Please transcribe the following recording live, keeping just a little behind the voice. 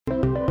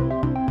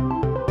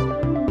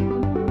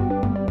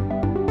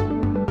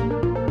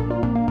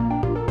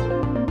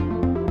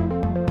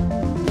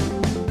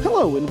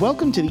Hello, and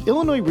welcome to the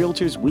Illinois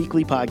Realtors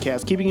Weekly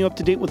Podcast, keeping you up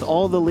to date with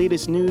all the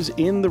latest news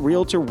in the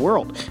realtor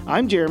world.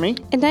 I'm Jeremy.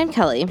 And I'm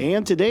Kelly.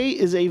 And today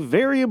is a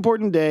very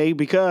important day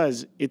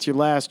because it's your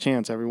last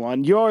chance,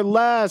 everyone. Your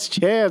last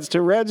chance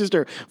to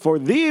register for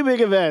the big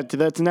event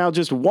that's now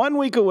just 1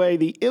 week away,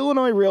 the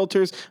Illinois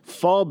Realtors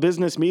Fall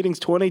Business Meetings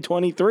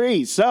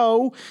 2023.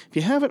 So, if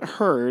you haven't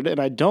heard, and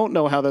I don't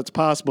know how that's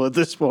possible at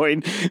this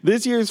point,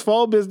 this year's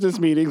Fall Business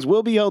Meetings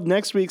will be held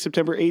next week,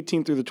 September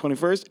 18th through the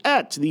 21st,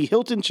 at the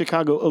Hilton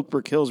Chicago Oakbrook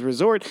Hills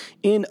Resort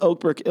in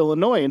Oakbrook,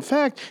 Illinois. In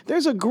fact,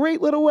 there's a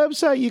great little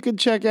website you can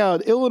check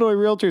out,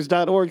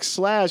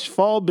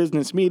 illinoisrealtors.org/fall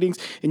business meetings,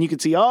 and you can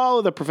see all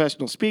of the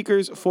professional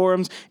speakers,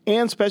 forums,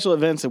 and special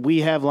events that we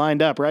have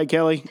lined up. Right,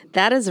 Kelly?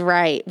 That is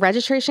right.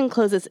 Registration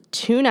closes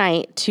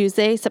tonight,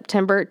 Tuesday,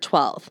 September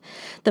 12th.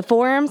 The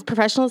forums,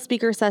 professional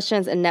speaker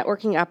sessions, and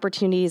networking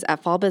opportunities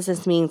at Fall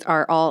Business Meetings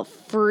are all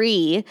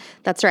free.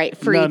 That's right,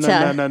 free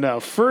No.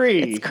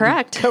 Free. It's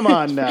correct. Come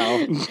on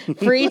now.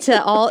 Free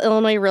to all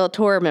Illinois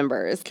Realtor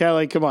members.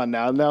 Kelly, come on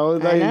now. No,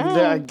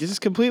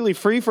 just completely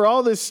free for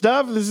all this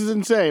stuff. This is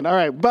insane. All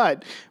right,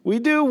 but we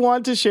do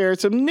want to share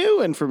some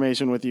new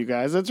information with you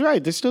guys. That's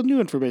right. There's still new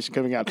information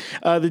coming out.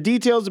 The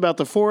details about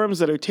the forums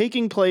that are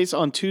taking place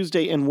on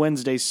Tuesday and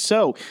Wednesday.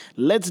 So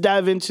let's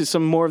dive into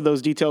some more of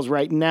those details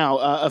right now.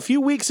 A few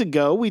weeks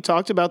ago, we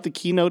talked about the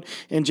keynote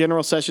and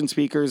general session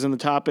speakers and the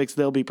topics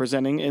they'll be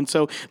presenting. And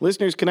so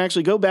listeners can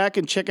actually go back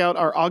and check out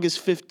our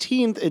August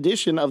 15th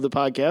edition of the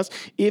podcast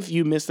if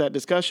you missed that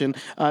discussion.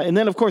 And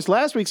then, of course,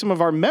 last week, some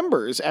of our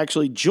members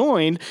actually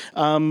joined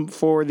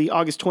for the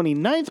August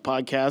 29th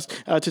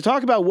podcast to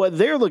talk about what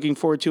they're looking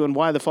forward to and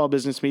why the fall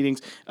business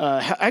meetings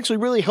actually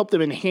really help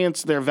them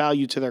enhance their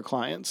value to their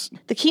clients.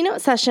 The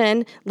keynote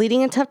session,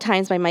 Leading in Tough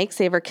Times by Mike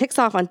Saver, kicks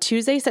off on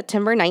Tuesday,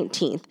 September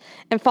 19th.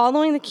 And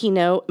following the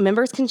keynote,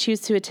 members can choose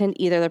to attend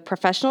either the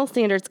Professional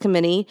Standards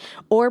Committee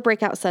or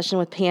breakout session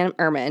with Pam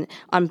Ehrman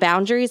on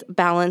boundaries,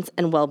 balance,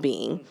 and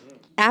well-being.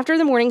 After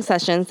the morning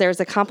sessions, there's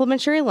a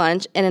complimentary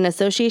lunch and an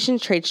association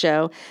trade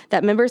show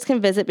that members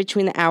can visit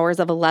between the hours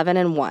of 11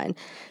 and 1.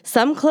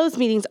 Some closed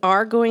meetings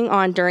are going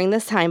on during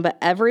this time, but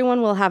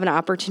everyone will have an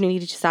opportunity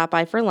to stop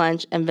by for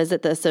lunch and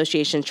visit the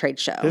association trade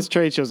show. This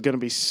trade show is going to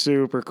be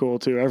super cool,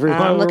 too.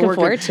 Everyone, I'm looking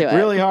forward to it.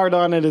 Really hard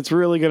on it. It's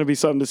really going to be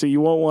something to see. You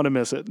won't want to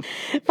miss it.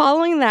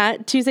 Following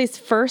that, Tuesday's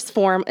first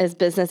forum is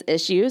Business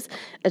Issues,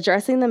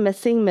 addressing the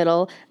missing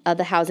middle of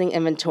the housing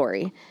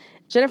inventory.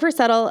 Jennifer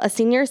Settle, a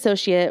senior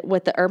associate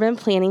with the urban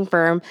planning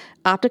firm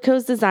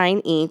Opticos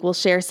Design, Inc., will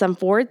share some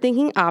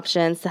forward-thinking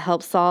options to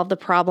help solve the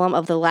problem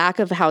of the lack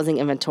of housing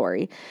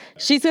inventory.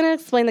 She's going to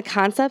explain the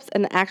concepts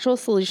and the actual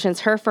solutions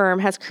her firm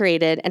has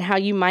created and how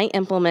you might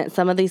implement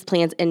some of these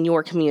plans in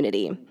your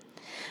community.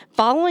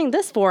 Following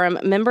this forum,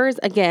 members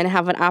again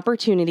have an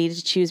opportunity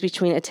to choose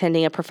between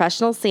attending a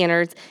professional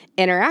standards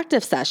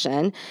interactive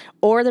session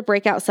or the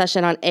breakout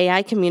session on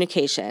AI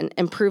communication,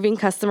 improving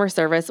customer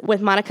service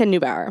with Monica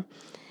Neubauer.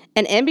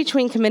 And in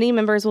between, committee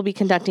members will be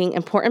conducting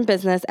important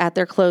business at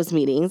their closed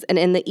meetings. And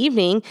in the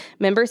evening,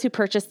 members who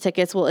purchase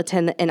tickets will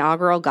attend the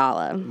inaugural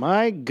gala.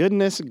 My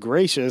goodness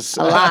gracious.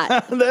 A lot.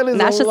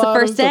 That's just the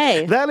first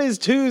day. That is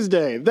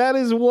Tuesday. That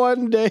is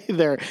one day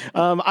there.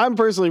 I'm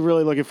personally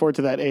really looking forward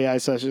to that AI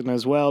session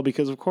as well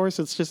because, of course,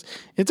 it's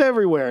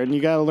everywhere. And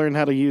you got to learn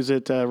how to use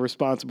it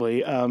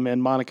responsibly.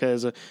 And Monica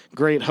is a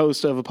great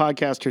host of a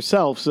podcast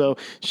herself, so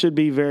should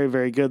be very,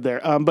 very good there.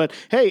 But,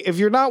 hey, if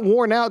you're not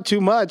worn out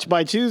too much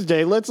by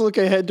Tuesday, let's look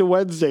ahead to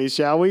Wednesday,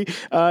 shall we?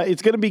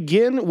 It's going to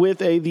begin with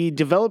the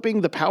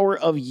Developing the Power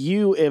of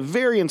You, a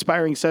very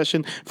inspiring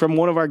session from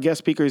one of our guest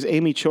speakers,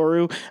 Amy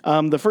Choru.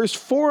 The first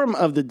forum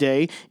of the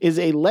day is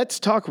a Let's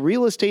Talk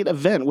Real Estate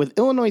event with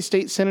Illinois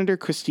State Senator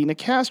Christina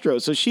Castro.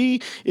 So she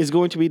is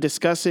going to be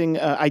discussing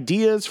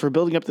ideas for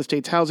building up the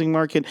state's housing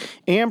market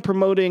and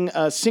promoting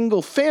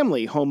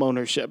single-family home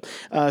ownership.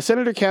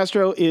 Senator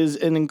Castro is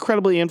an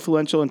incredibly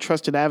influential and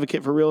trusted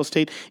advocate for real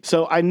estate,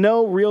 so I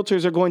know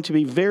realtors are going to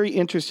be very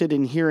interested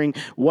in hearing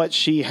what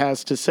she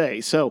has to say.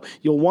 So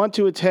you'll want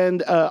to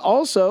attend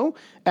also.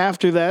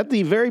 After that,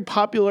 the very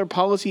popular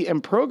policy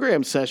and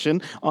program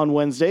session on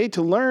Wednesday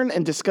to learn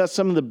and discuss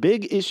some of the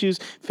big issues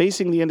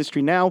facing the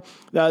industry now.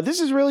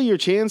 This is really your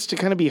chance to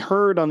kind of be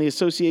heard on the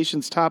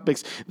association's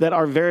topics that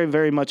are very,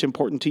 very much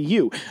important to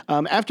you.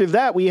 After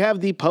that, we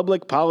have the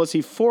public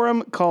policy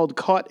forum called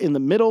Caught in the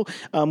Middle,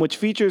 which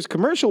features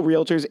commercial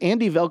realtors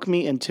Andy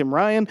Velkme and Tim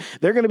Ryan.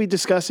 They're going to be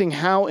discussing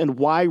how and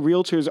why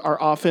realtors are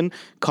often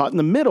caught in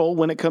the middle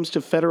when it comes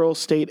to federal,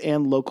 state,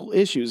 and local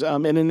issues.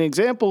 And an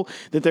example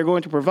that they're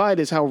going to provide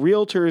is how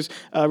realtors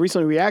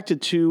recently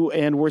reacted to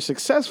and were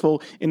successful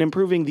in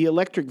improving the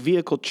Electric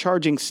Vehicle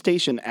Charging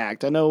Station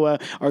Act. I know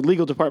our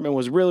legal department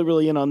was really,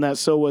 really in on that.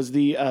 So was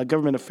the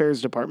Government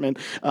Affairs Department.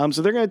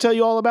 So they're going to tell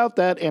you all about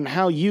that and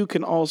how you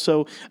can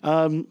also,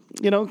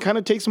 kind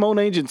of take some own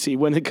agency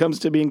when it comes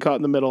to being caught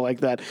in the middle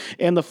like that.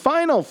 And the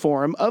final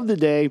forum of the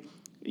day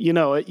You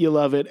know it. You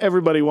love it.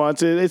 Everybody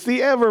wants it. It's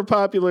the ever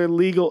popular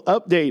legal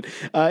update.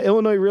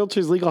 Illinois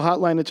Realtors legal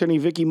hotline attorney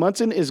Vicki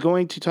Munson is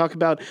going to talk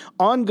about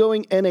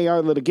ongoing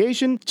NAR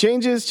litigation,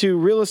 changes to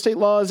real estate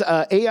laws,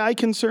 AI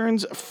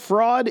concerns,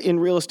 fraud in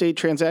real estate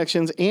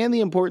transactions, and the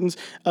importance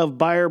of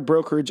buyer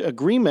brokerage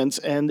agreements.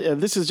 And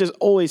this is just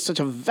always such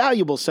a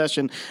valuable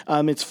session.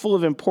 It's full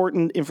of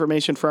important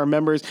information for our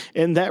members,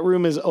 and that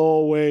room is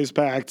always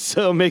packed.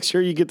 So make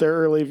sure you get there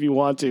early if you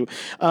want to.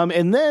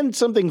 And then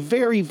something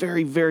very,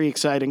 very, very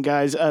exciting,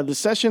 guys. The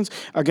sessions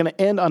are going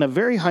to end on a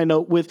very high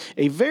note with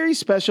a very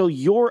special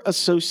Your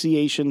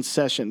Association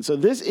session. So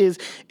this is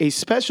a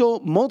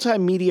special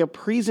multimedia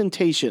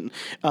presentation,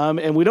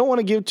 and we don't want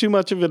to give too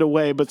much of it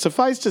away, but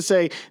suffice to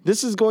say,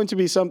 this is going to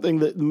be something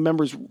that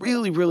members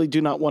really, really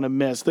do not want to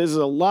miss. There's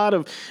a lot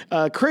of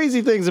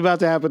crazy things about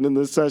to happen in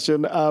this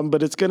session,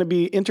 but it's going to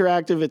be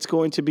interactive. It's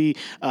going to be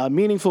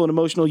meaningful and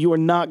emotional. You are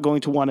not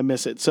going to want to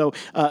miss it. So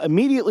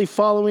immediately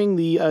following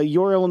the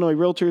Your Illinois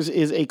Realtors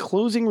is a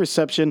closing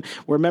reception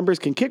where members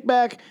can kick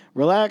back,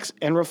 relax,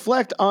 and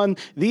reflect on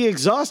the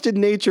exhausted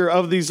nature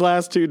of these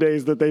last 2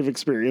 days that they've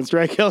experienced,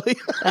 right, Kelly?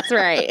 That's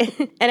right.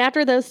 And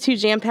after those 2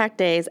 jam-packed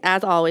days,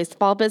 as always,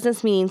 Fall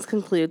Business Meetings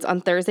concludes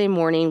on Thursday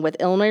morning with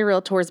Illinois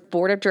Realtors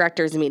Board of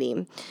Directors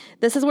meeting.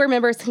 This is where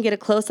members can get a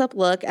close-up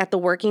look at the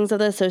workings of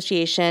the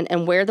association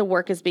and where the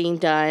work is being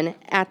done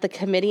at the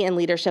committee and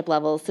leadership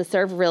levels to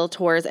serve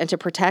realtors and to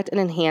protect and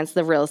enhance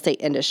the real estate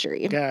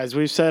industry. Guys,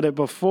 we've said it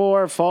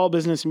before, Fall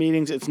Business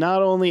Meetings, it's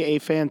not only a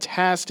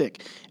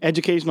fantastic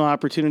educational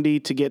opportunity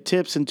to get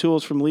tips and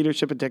tools from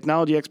leadership and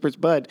technology experts,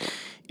 but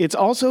it's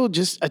also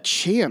just a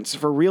chance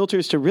for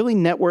realtors to really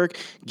network,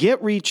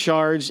 get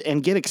recharged,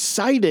 and get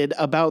excited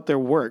about their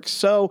work.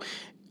 So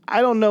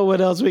I don't know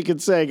what else we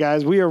could say,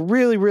 guys. We are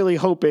really, really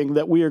hoping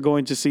that we are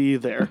going to see you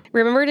there.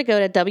 Remember to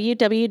go to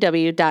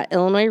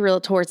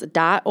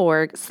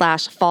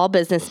www.illinoisrealtors.org/fall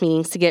business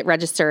meetings to get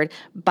registered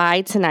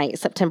by tonight,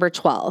 September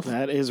 12th.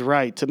 That is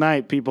right.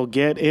 Tonight, people,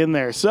 get in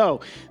there.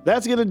 So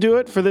that's going to do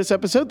it for this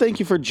episode.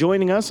 Thank you for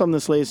joining us on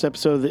this latest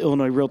episode of the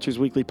Illinois Realtors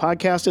Weekly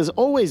Podcast. As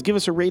always, give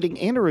us a rating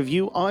and a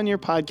review on your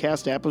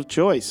podcast app of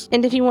choice.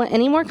 And if you want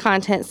any more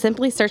content,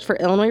 simply search for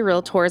Illinois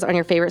Realtors on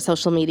your favorite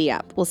social media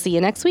app. We'll see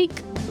you next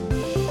week.